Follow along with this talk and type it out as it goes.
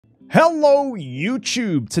Hello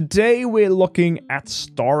YouTube! Today we're looking at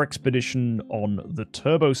Star Expedition on the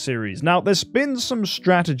Turbo series. Now there's been some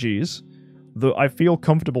strategies that I feel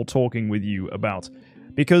comfortable talking with you about,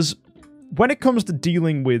 because when it comes to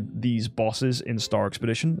dealing with these bosses in Star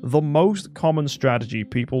Expedition, the most common strategy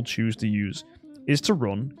people choose to use is to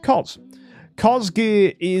run COS. COS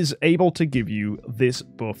gear is able to give you this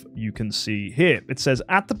buff you can see here. It says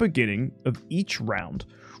at the beginning of each round,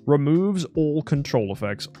 removes all control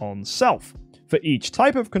effects on self. For each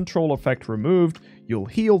type of control effect removed, you'll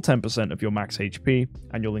heal 10% of your max HP,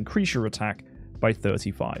 and you'll increase your attack by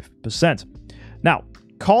 35%. Now,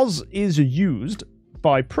 COS is used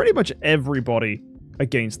by pretty much everybody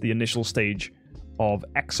against the initial stage of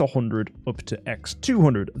X100 up to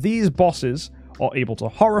X200. These bosses are able to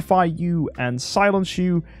horrify you and silence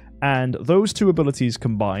you, and those two abilities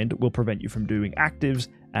combined will prevent you from doing actives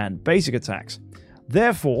and basic attacks.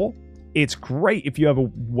 Therefore, it's great if you have a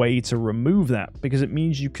way to remove that, because it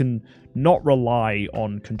means you can not rely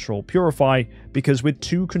on Control Purify, because with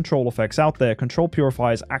two control effects out there, Control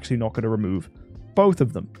Purify is actually not going to remove both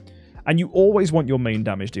of them. And you always want your main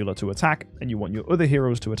damage dealer to attack, and you want your other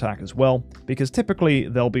heroes to attack as well, because typically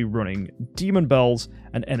they'll be running Demon Bells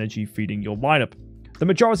and energy feeding your lineup. The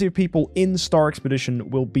majority of people in Star Expedition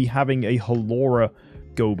will be having a Halora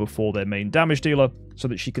go before their main damage dealer, so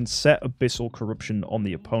that she can set Abyssal Corruption on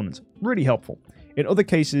the opponent. Really helpful. In other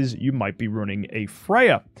cases, you might be running a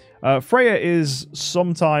Freya. Freya is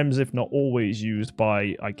sometimes, if not always, used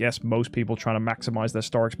by, I guess, most people trying to maximize their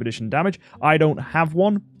Star Expedition damage. I don't have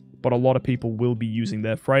one, but a lot of people will be using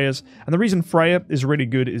their Freyas. And the reason Freya is really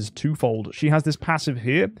good is twofold. She has this passive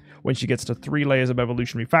here. When she gets to 3 layers of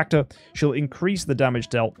Evolutionary Factor, she'll increase the damage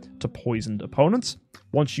dealt to poisoned opponents.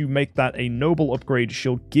 Once you make that a noble upgrade,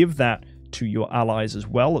 she'll give that to your allies as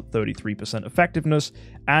well at 33% effectiveness.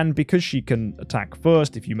 And because she can attack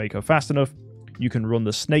first, if you make her fast enough, you can run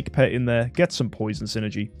the Snake Pet in there, get some poison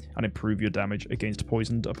synergy, and improve your damage against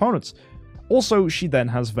poisoned opponents. Also, she then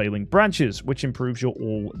has Veiling Branches, which improves your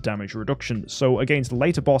all damage reduction. So against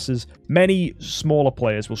later bosses, many smaller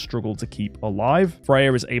players will struggle to keep alive.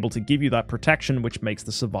 Freya is able to give you that protection, which makes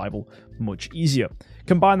the survival much easier.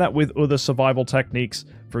 Combine that with other survival techniques,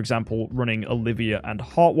 for example, running Olivia and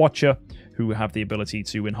Heartwatcher, who have the ability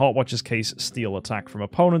to, in Heartwatcher's case, steal attack from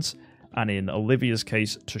opponents, and in Olivia's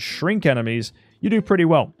case, to shrink enemies. You do pretty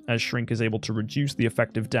well, as Shrink is able to reduce the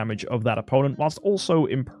effective damage of that opponent, whilst also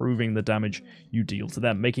improving the damage you deal to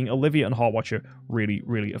them, making Olivia and Heartwatcher really,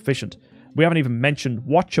 really efficient. We haven't even mentioned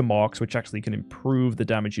Watcher Marks, which actually can improve the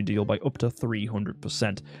damage you deal by up to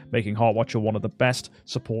 300%, making Heartwatcher one of the best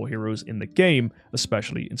support heroes in the game,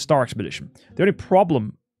 especially in Star Expedition. The only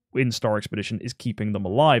problem in Star Expedition is keeping them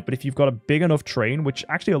alive, but if you've got a big enough train, which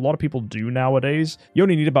actually a lot of people do nowadays, you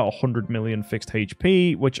only need about 100 million fixed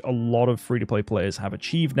HP, which a lot of free-to-play players have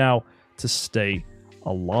achieved now, to stay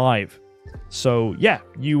alive. So yeah,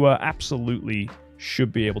 you absolutely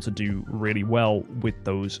should be able to do really well with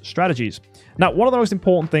those strategies. Now, one of the most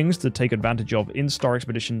important things to take advantage of in Star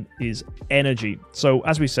Expedition is energy. So,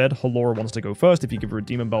 as we said, Halora wants to go first. If you give her a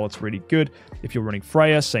Demon Bell, it's really good. If you're running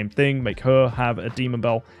Freya, same thing. Make her have a Demon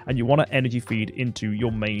Bell, and you want to energy feed into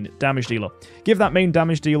your main damage dealer. Give that main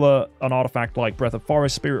damage dealer an artifact like Breath of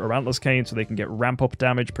Forest, Spirit, or Antlers Cane, so they can get ramp-up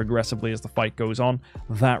damage progressively as the fight goes on.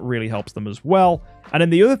 That really helps them as well. And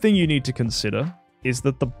then the other thing you need to consider is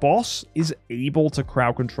that the boss is able to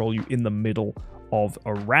crowd control you in the middle of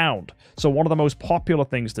a round. So one of the most popular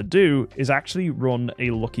things to do is actually run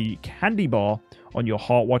a lucky candy bar on your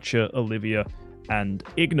Heartwatcher, Olivia, and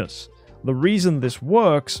Ignis. The reason this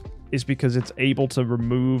works is because it's able to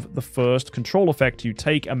remove the first control effect you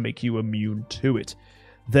take and make you immune to it.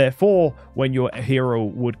 Therefore, when your hero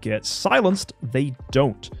would get silenced, they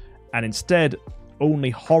don't. And instead,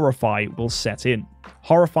 only Horrify will set in.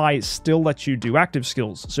 Horrify still lets you do active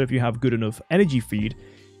skills, so if you have good enough energy feed,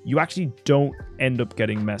 you actually don't end up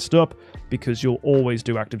getting messed up, because you'll always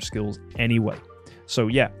do active skills anyway. So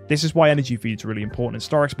yeah, this is why energy feed is really important in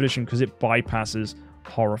Star Expedition, because it bypasses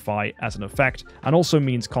Horrify as an effect, and also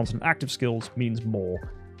means constant active skills means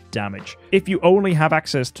more damage. If you only have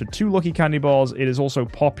access to 2 lucky candy bars, it is also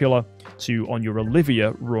popular to, on your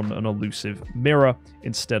Olivia, run an elusive mirror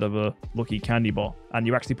instead of a lucky candy bar, and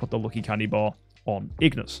you actually put the lucky candy bar on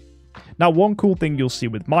Ignis. Now, one cool thing you'll see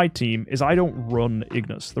with my team is I don't run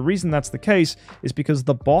Ignis. The reason that's the case is because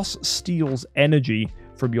the boss steals energy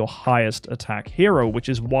from your highest attack hero, which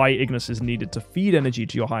is why Ignis is needed to feed energy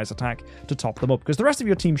to your highest attack to top them up, because the rest of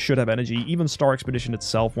your team should have energy. Even Star Expedition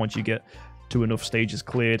itself, once you get to enough stages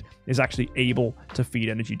cleared, is actually able to feed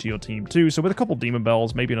energy to your team too. So with a couple Demon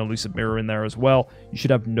Bells, maybe an Elusive Mirror in there as well, you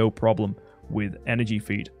should have no problem with energy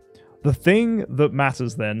feed. The thing that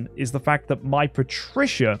matters then is the fact that my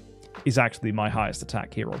Patricia is actually my highest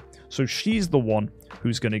attack hero. So she's the one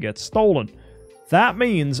who's going to get stolen. That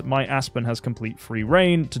means my Aspen has complete free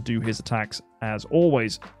reign to do his attacks as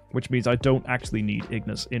always, which means I don't actually need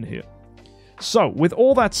Ignis in here. So, with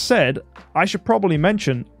all that said, I should probably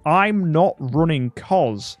mention I'm not running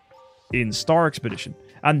Cos in Star Expedition,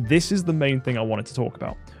 and this is the main thing I wanted to talk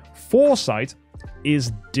about. Foresight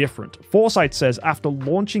is different. Foresight says after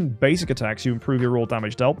launching basic attacks, you improve your raw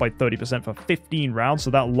damage dealt by 30% for 15 rounds,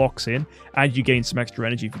 so that locks in, and you gain some extra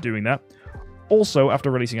energy for doing that. Also,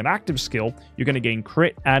 after releasing an active skill, you're going to gain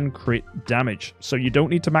crit and crit damage. So you don't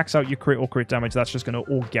need to max out your crit or crit damage. That's just going to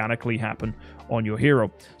organically happen on your hero.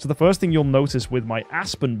 So the first thing you'll notice with my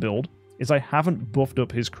Aspen build is I haven't buffed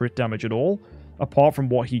up his crit damage at all, apart from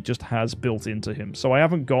what he just has built into him. So I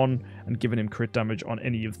haven't gone and given him crit damage on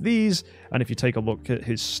any of these. And if you take a look at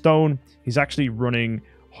his stone, he's actually running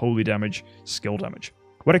holy damage, skill damage.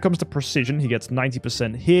 When it comes to precision, he gets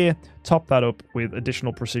 90% here. Top that up with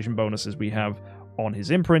additional precision bonuses we have on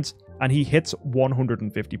his imprints, and he hits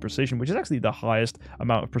 150 precision, which is actually the highest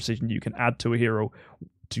amount of precision you can add to a hero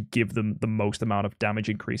to give them the most amount of damage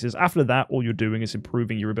increases. After that, all you're doing is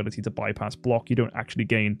improving your ability to bypass block. You don't actually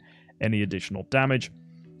gain any additional damage.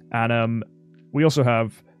 And we also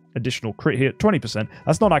have additional crit here, 20%.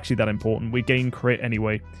 That's not actually that important. We gain crit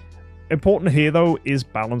anyway. Important here, though, is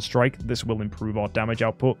Balance Strike. This will improve our damage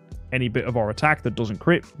output. Any bit of our attack that doesn't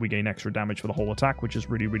crit, we gain extra damage for the whole attack, which is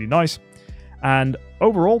really, really nice. And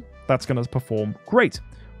overall, that's going to perform great.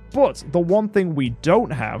 But the one thing we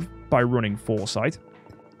don't have by running Foresight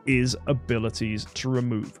is abilities to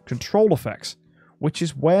remove control effects, which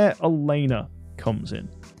is where Elena comes in.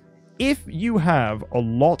 If you have a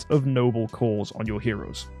lot of noble cores on your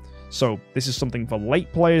heroes, so this is something for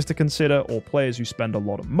late players to consider or players who spend a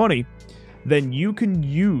lot of money, then you can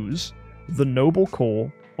use the noble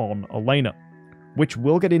core on Elena, which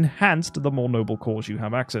will get enhanced the more noble cores you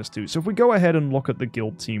have access to. So if we go ahead and look at the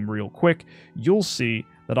guild team real quick, you'll see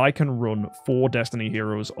that I can run 4 Destiny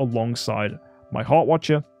heroes alongside my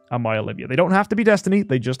Heartwatcher and my Olivia. They don't have to be Destiny,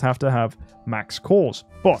 they just have to have max cores.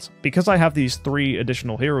 But because I have these 3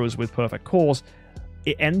 additional heroes with perfect cores,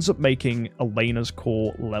 it ends up making Elena's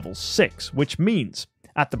core level 6, which means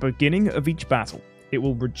at the beginning of each battle, it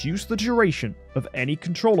will reduce the duration of any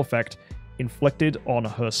control effect inflicted on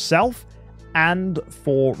herself and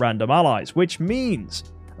 4 random allies, which means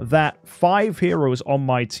that 5 heroes on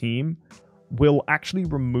my team will actually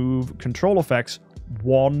remove control effects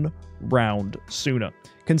 1 round sooner.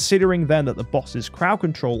 Considering then that the boss's crowd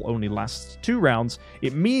control only lasts 2 rounds,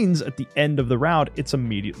 it means at the end of the round it's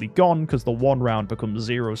immediately gone because the 1 round becomes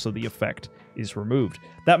 0, so the effect is removed.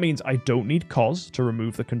 That means I don't need Cos to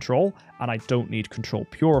remove the control, and I don't need Control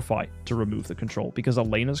Purify to remove the control, because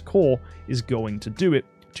Elena's core is going to do it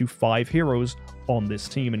to 5 heroes on this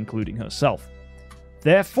team, including herself.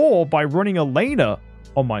 Therefore, by running Elena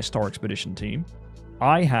on my Star Expedition team,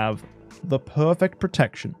 I have the perfect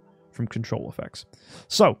protection from control effects.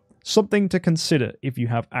 So, something to consider if you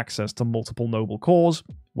have access to multiple noble cores,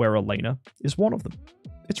 where Elena is one of them.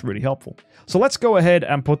 It's really helpful. So let's go ahead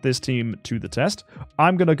and put this team to the test.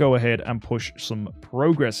 I'm going to go ahead and push some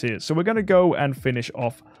progress here. So we're going to go and finish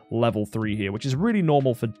off level 3 here, which is really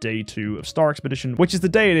normal for day 2 of Star Expedition, which is the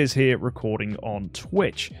day it is here recording on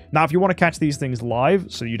Twitch. Now, if you want to catch these things live,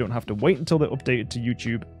 so you don't have to wait until they're updated to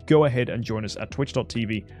YouTube, go ahead and join us at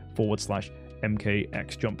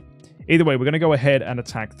twitch.tv/MKxJUMP. Either way, we're going to go ahead and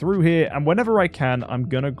attack through here, and whenever I can, I'm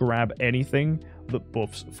going to grab anything that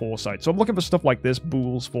buffs Foresight. So I'm looking for stuff like this,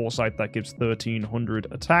 Bool's Foresight, that gives 1300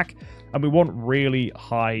 attack, and we want really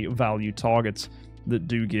high value targets that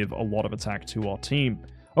do give a lot of attack to our team.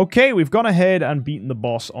 Okay, we've gone ahead and beaten the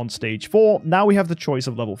boss on stage 4. Now we have the choice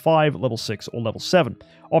of level 5, level 6, or level 7.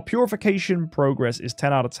 Our purification progress is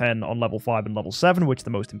 10 out of 10 on level 5 and level 7, which are the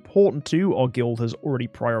most important two. Our guild has already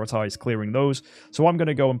prioritized clearing those, so I'm going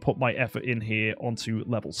to go and put my effort in here onto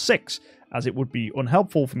level 6, as it would be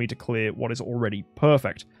unhelpful for me to clear what is already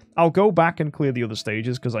perfect. I'll go back and clear the other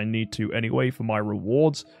stages because I need to anyway for my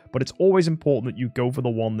rewards, but it's always important that you go for the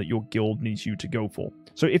one that your guild needs you to go for.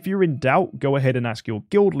 So if you're in doubt, go ahead and ask your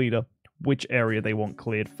guild leader which area they want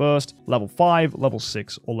cleared first, level 5, level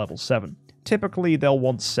 6, or level 7. Typically, they'll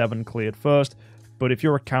want 7 cleared first, but if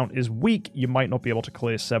your account is weak, you might not be able to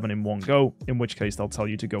clear 7 in one go, in which case they'll tell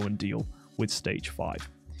you to go and deal with stage 5.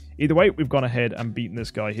 Either way, we've gone ahead and beaten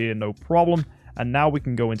this guy here, no problem. And now we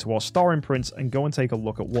can go into our star imprints and go and take a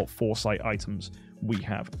look at what Foresight items we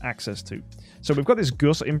have access to. So we've got this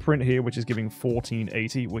Gus imprint here, which is giving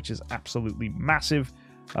 1480, which is absolutely massive.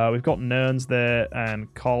 We've got Nerns there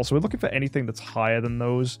and Carl, so we're looking for anything that's higher than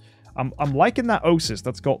those. I'm liking that Osis.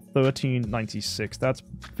 That's got 1396. That's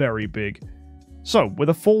very big. So, with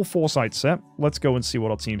a full foresight set, let's go and see what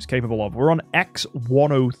our team's capable of. We're on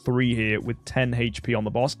X103 here with 10 HP on the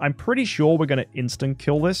boss. I'm pretty sure we're going to instant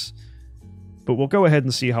kill this, but we'll go ahead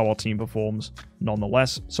and see how our team performs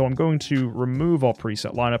nonetheless. So I'm going to remove our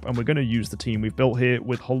preset lineup, and we're going to use the team we've built here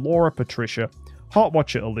with Halora, Patricia,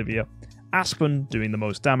 Heartwatcher, Olivia, Aspen doing the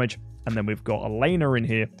most damage, and then we've got Elena in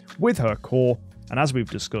here with her core, and as we've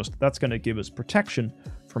discussed, that's going to give us protection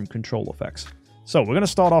from control effects. So we're going to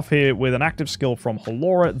start off here with an active skill from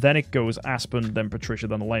Halora, then it goes Aspen, then Patricia,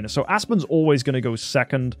 then Elena. So Aspen's always going to go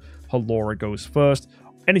second, Halora goes first.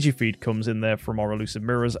 Energy feed comes in there from our elusive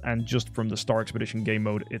mirrors and just from the Star Expedition game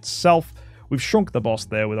mode itself. We've shrunk the boss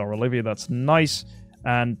there with our Olivia, that's nice.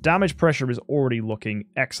 And damage pressure is already looking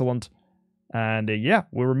excellent. And yeah,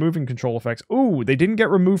 we're removing control effects. Ooh, they didn't get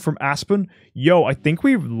removed from Aspen. Yo, I think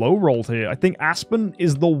we've low-rolled here. I think Aspen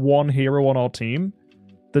is the one hero on our team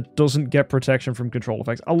that doesn't get protection from control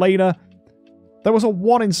effects. Elena, there was a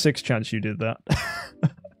 1 in 6 chance you did that.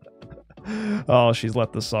 Oh, she's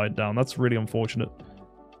let the side down. That's really unfortunate.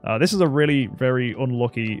 This is a really, very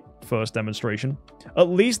unlucky first demonstration. At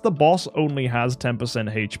least the boss only has 10%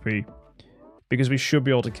 HP, because we should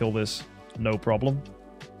be able to kill this no problem.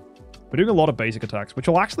 We're doing a lot of basic attacks, which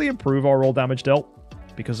will actually improve our roll damage dealt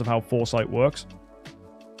because of how Foresight works.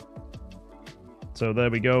 So there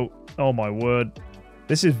we go. Oh my word.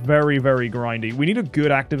 This is very, very grindy. We need a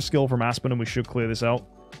good active skill from Aspen, and we should clear this out.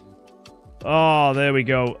 Oh, there we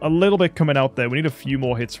go. A little bit coming out there. We need a few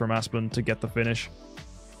more hits from Aspen to get the finish.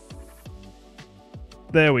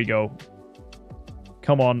 There we go.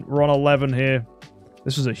 Come on, we're on 11 here.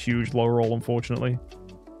 This was a huge low roll, unfortunately.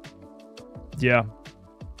 Yeah.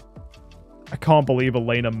 I can't believe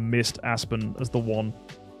Elena missed Aspen as the one.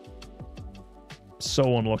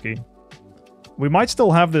 So unlucky. We might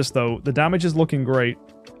still have this, though. The damage is looking great.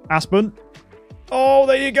 Aspen. Oh,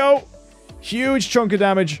 there you go. Huge chunk of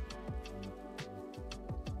damage.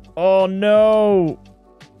 Oh, no.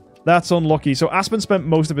 That's unlucky. So Aspen spent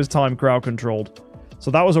most of his time crowd controlled. So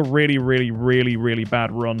that was a really, really, really, really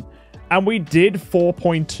bad run. And we did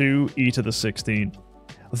 4.2 E to the 16.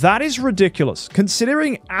 That is ridiculous.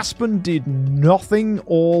 Considering Aspen did nothing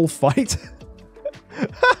all fight.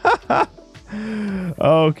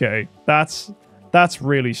 Okay, that's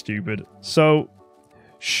really stupid. So,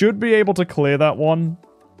 should be able to clear that one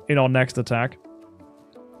in our next attack.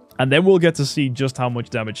 And then we'll get to see just how much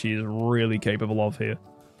damage he is really capable of here.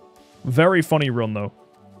 Very funny run, though.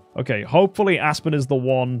 Okay, hopefully Aspen is the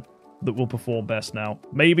one that will perform best now.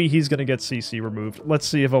 Maybe he's going to get CC removed. Let's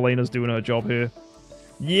see if Elena's doing her job here.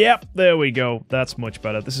 Yep, there we go. That's much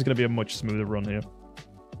better. This is going to be a much smoother run here.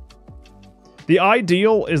 The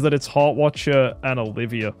ideal is that it's Heartwatcher and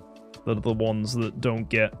Olivia that are the ones that don't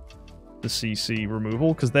get the CC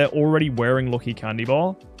removal, because they're already wearing Lucky Candy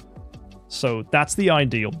Bar. So that's the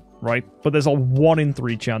ideal, right? But there's a 1 in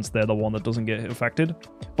 3 chance they're the one that doesn't get affected.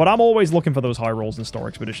 But I'm always looking for those high rolls in Star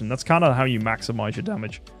Expedition. That's kind of how you maximize your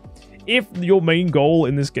damage. If your main goal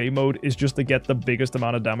in this game mode is just to get the biggest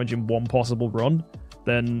amount of damage in one possible run,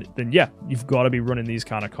 then yeah, you've got to be running these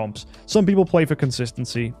kind of comps. Some people play for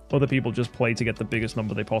consistency, other people just play to get the biggest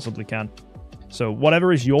number they possibly can. So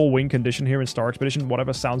whatever is your win condition here in Star Expedition,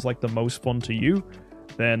 whatever sounds like the most fun to you,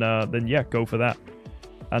 then yeah, go for that.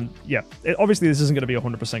 And yeah, obviously this isn't going to be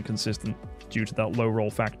 100% consistent due to that low roll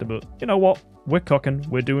factor, but you know what? We're cooking,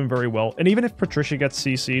 we're doing very well. And even if Patricia gets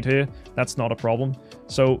CC'd here, that's not a problem.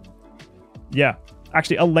 So yeah,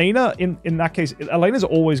 actually Elena, in that case, Elena's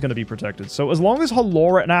always going to be protected. So as long as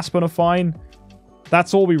Halora and Aspen are fine,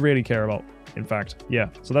 that's all we really care about, in fact. Yeah,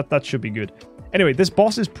 so that should be good. Anyway, this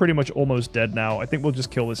boss is pretty much almost dead now. I think we'll just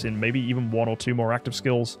kill this in maybe even 1 or 2 more active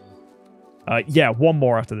skills. Yeah, 1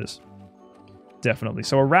 more after this. Definitely.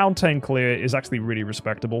 So a round 10 clear is actually really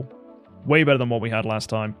respectable. Way better than what we had last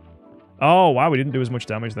time. Oh, wow, we didn't do as much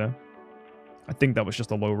damage there. I think that was just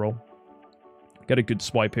a low roll. Get a good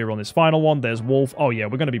swipe here on this final one. There's Wolf. Oh, yeah,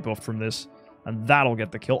 we're going to be buffed from this. And that'll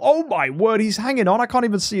get the kill. Oh, my word, he's hanging on. I can't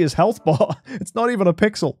even see his health bar. It's not even a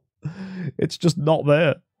pixel. It's just not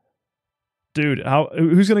there. Dude,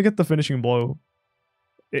 who's going to get the finishing blow?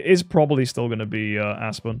 It is probably still going to be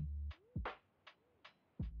Aspen.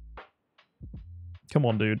 Come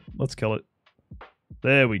on, dude. Let's kill it.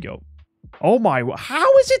 There we go. Oh my...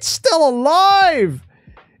 How is it still alive?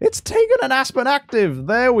 It's taken an Aspen active.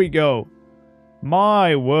 There we go.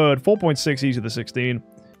 My word. 4.6 E to the 16.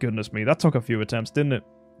 Goodness me. That took a few attempts, didn't it?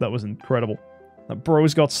 That was incredible. That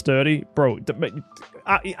bro's got sturdy. Bro,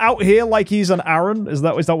 out here like he's an Aaron? Is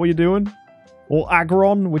that what you're doing? Or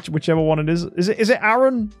Agron? Whichever one it is. Is it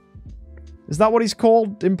Aaron? Is that what he's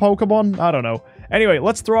called in Pokemon? I don't know. Anyway,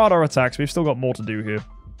 let's throw out our attacks. We've still got more to do here.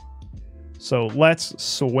 So let's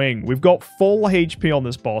swing. We've got full HP on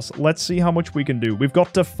this boss. Let's see how much we can do. We've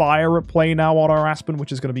got Defier at play now on our Aspen,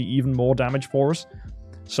 which is going to be even more damage for us.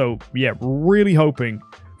 So yeah, really hoping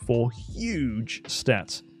for huge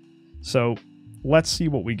stats. So let's see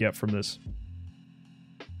what we get from this.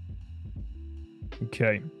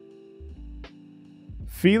 Okay.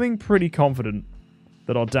 Feeling pretty confident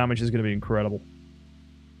that our damage is going to be incredible.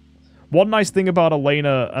 One nice thing about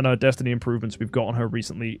Elena and her Destiny improvements we've got on her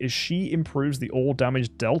recently is she improves the all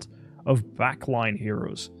damage dealt of backline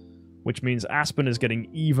heroes, which means Aspen is getting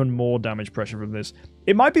even more damage pressure from this.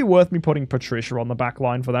 It might be worth me putting Patricia on the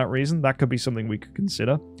backline for that reason. That could be something we could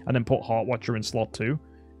consider, and then put Heartwatcher in slot 2.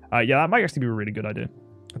 Yeah, that might actually be a really good idea.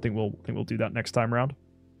 I think we'll do that next time around.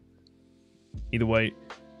 Either way,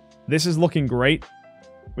 this is looking great.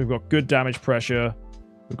 We've got good damage pressure.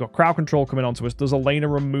 We've got crowd control coming onto us. Does Elena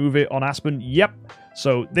remove it on Aspen? Yep.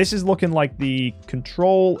 So this is looking like the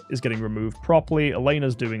control is getting removed properly.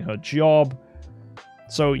 Elena's doing her job.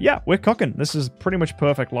 So yeah, we're cooking. This is pretty much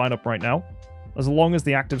perfect lineup right now. As long as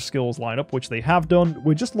the active skills line up, which they have done,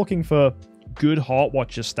 we're just looking for good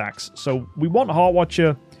Heartwatcher stacks. So we want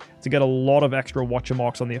Heartwatcher to get a lot of extra Watcher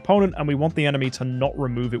marks on the opponent, and we want the enemy to not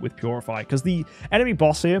remove it with Purify. Because the enemy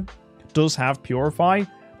boss here does have Purify,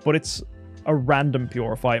 but it's a random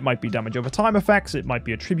Purify. It might be damage over time effects, it might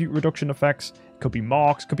be attribute reduction effects, it could be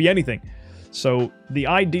marks, could be anything. So the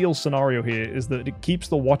ideal scenario here is that it keeps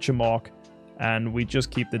the Watcher mark and we just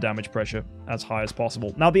keep the damage pressure as high as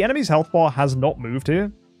possible. Now the enemy's health bar has not moved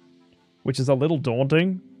here, which is a little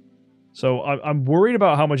daunting. So I'm worried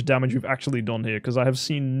about how much damage we've actually done here, because I have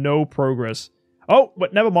seen no progress. Oh,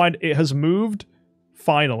 but never mind, it has moved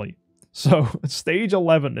finally. So stage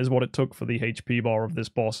 11 is what it took for the HP bar of this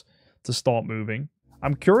boss to start moving.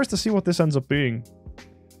 I'm curious to see what this ends up being.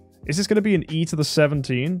 Is this going to be an E to the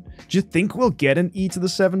 17? Do you think we'll get an E to the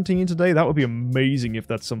 17 today? That would be amazing if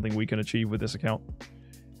that's something we can achieve with this account.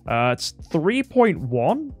 It's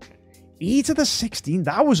 3.1. E to the 16?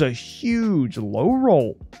 That was a huge low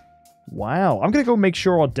roll. Wow. I'm going to go make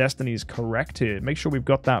sure our destiny is correct here. Make sure we've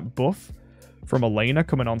got that buff from Elena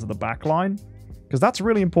coming onto the back line, because that's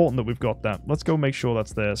really important that we've got that. Let's go make sure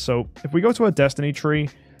that's there. So if we go to our destiny tree,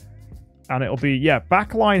 and it'll be, yeah,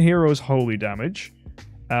 backline heroes holy damage.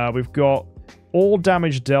 We've got all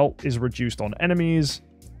damage dealt is reduced on enemies.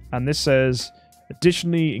 And this says,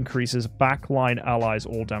 additionally increases backline allies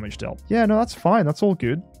all damage dealt. Yeah, no, that's fine. That's all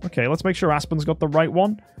good. Okay, let's make sure Aspen's got the right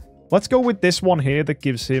one. Let's go with this one here that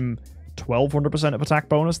gives him 1200% of attack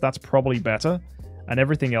bonus. That's probably better. And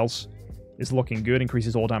everything else is looking good.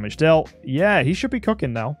 Increases all damage dealt. Yeah, he should be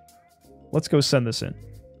cooking now. Let's go send this in.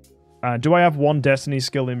 Do I have one destiny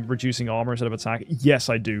skill in reducing armor instead of attack? Yes,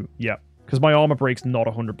 I do. Yeah, because my armor break's not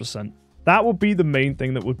 100%. That would be the main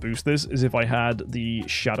thing that would boost this, is if I had the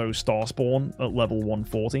Shadow Starspawn at level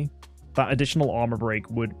 140. That additional armor break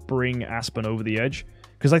would bring Aspen over the edge,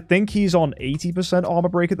 because I think he's on 80% armor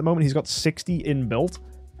break at the moment. He's got 60 inbuilt,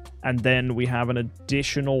 and then we have an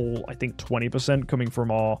additional, I think, 20% coming from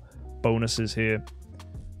our bonuses here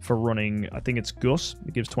for running, I think it's Gus.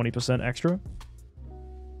 It gives 20% extra.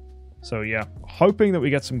 So yeah, hoping that we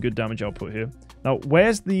get some good damage output here. Now,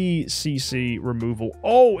 where's the CC removal?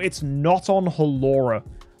 Oh, it's not on Halora.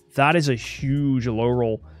 That is a huge low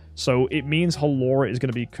roll. So it means Halora is going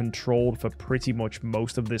to be controlled for pretty much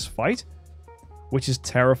most of this fight, which is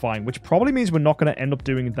terrifying, which probably means we're not going to end up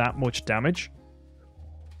doing that much damage.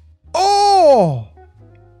 Oh!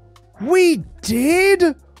 We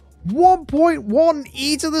did 1.1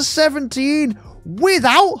 E to the 17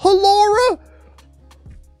 without Halora?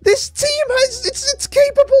 This team it's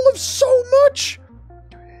capable of so much.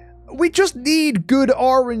 We just need good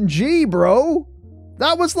RNG, bro.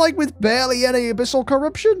 That was like with barely any abyssal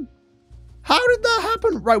corruption. How did that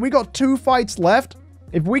happen? Right, we got 2 fights left.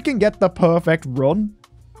 If we can get the perfect run,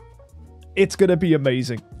 it's gonna be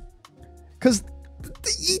amazing. Because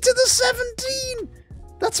the E to the 17,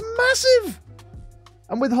 that's massive.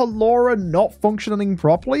 And with Halora not functioning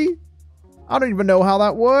properly, I don't even know how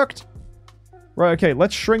that worked. Right, okay,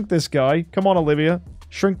 let's shrink this guy. Come on, Olivia.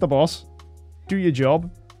 Shrink the boss. Do your job.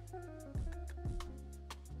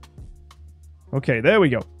 Okay, there we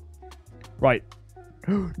go. Right.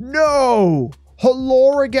 No!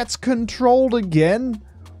 Halora gets controlled again?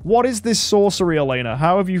 What is this sorcery, Elena?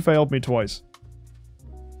 How have you failed me twice?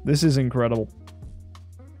 This is incredible.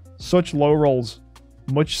 Such low rolls.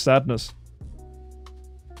 Much sadness.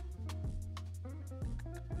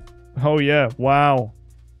 Oh yeah, wow.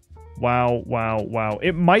 Wow, wow, wow.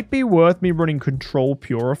 It might be worth me running Control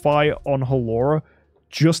Purify on Halora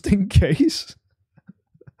just in case.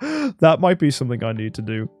 That might be something I need to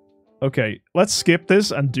do. Okay, let's skip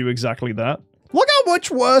this and do exactly that. Look how much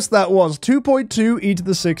worse that was. 2.2 e to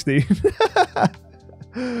the 16.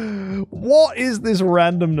 What is this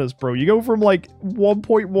randomness, bro? You go from like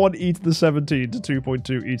 1.1 e to the 17 to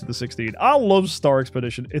 2.2 e to the 16. I love Star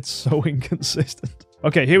Expedition. It's so inconsistent.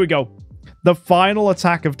 Okay, here we go. The final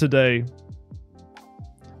attack of today.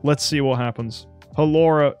 Let's see what happens.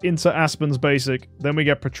 Halora into Aspen's basic. Then we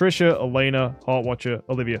get Patricia, Elena, Heartwatcher,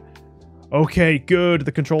 Olivia. Okay, good.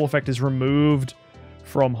 The control effect is removed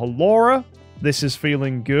from Halora. This is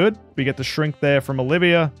feeling good. We get the shrink there from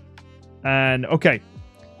Olivia. And, okay.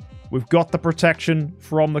 We've got the protection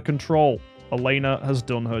from the control. Elena has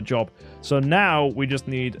done her job. So now we just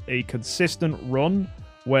need a consistent run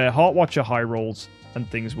where Heartwatcher high rolls and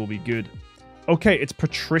things will be good. Okay, it's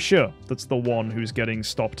Patricia that's the one who's getting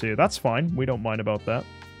stopped here. That's fine. We don't mind about that.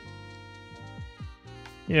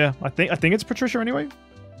 Yeah, I think it's Patricia anyway.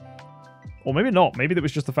 Or maybe not. Maybe that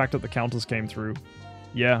was just the fact that the counters came through.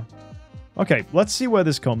 Yeah. Okay, let's see where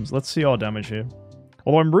this comes. Let's see our damage here.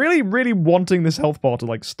 Although I'm really, really wanting this health bar to,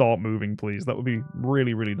 like, start moving, please. That would be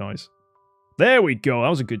really, really nice. There we go. That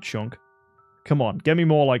was a good chunk. Come on. Get me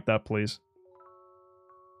more like that, please.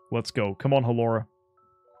 Let's go. Come on, Halora.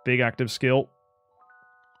 Big active skill.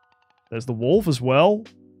 There's the wolf as well.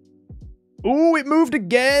 Ooh, it moved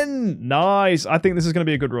again! Nice. I think this is going to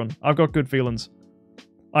be a good run. I've got good feelings.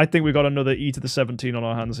 I think we got another e to the 17 on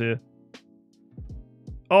our hands here.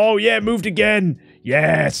 Oh, yeah, it moved again.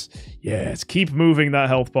 Yes. Yes. Keep moving that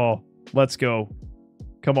health bar. Let's go.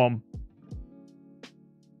 Come on.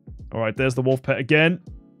 All right, there's the wolf pet again.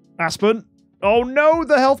 Aspen. Oh, no,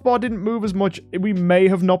 the health bar didn't move as much. We may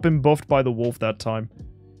have not been buffed by the wolf that time.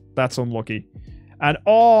 That's unlucky. And,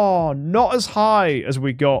 oh, not as high as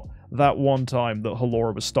we got that one time that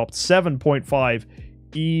Halora was stopped. 7.5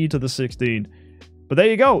 e to the 16. But there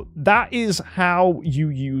you go. That is how you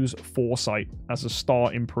use Foresight as a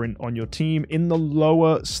star imprint on your team in the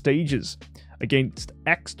lower stages. Against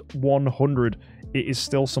X100, it is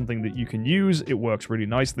still something that you can use. It works really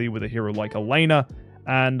nicely with a hero like Elena.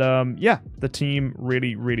 And yeah, the team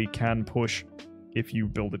really, really can push if you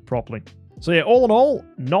build it properly. So yeah, all in all,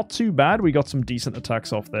 not too bad. We got some decent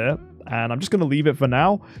attacks off there. And I'm just going to leave it for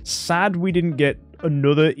now. Sad we didn't get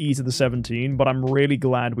another e to the 17, but I'm really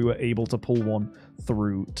glad we were able to pull one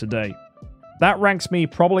through today. That ranks me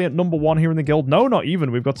probably at number 1 here in the guild. No, not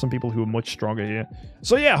even. We've got some people who are much stronger here.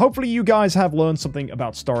 So yeah, hopefully you guys have learned something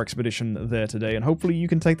about Star Expedition there today, and hopefully you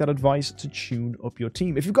can take that advice to tune up your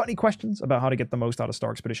team. If you've got any questions about how to get the most out of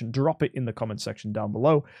Star Expedition, drop it in the comment section down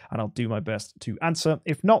below, and I'll do my best to answer.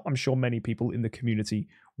 If not, I'm sure many people in the community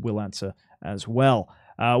will answer as well.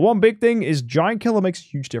 One big thing is Giant Killer makes a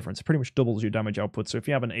huge difference. It pretty much doubles your damage output, so if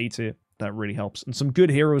you have an A tier, that really helps. And some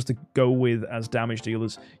good heroes to go with as damage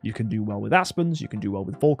dealers. You can do well with Aspens, you can do well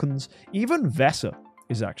with Vulcans. Even Vesa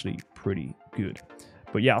is actually pretty good.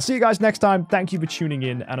 But yeah, I'll see you guys next time. Thank you for tuning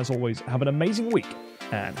in, and as always, have an amazing week,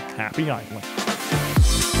 and happy idling.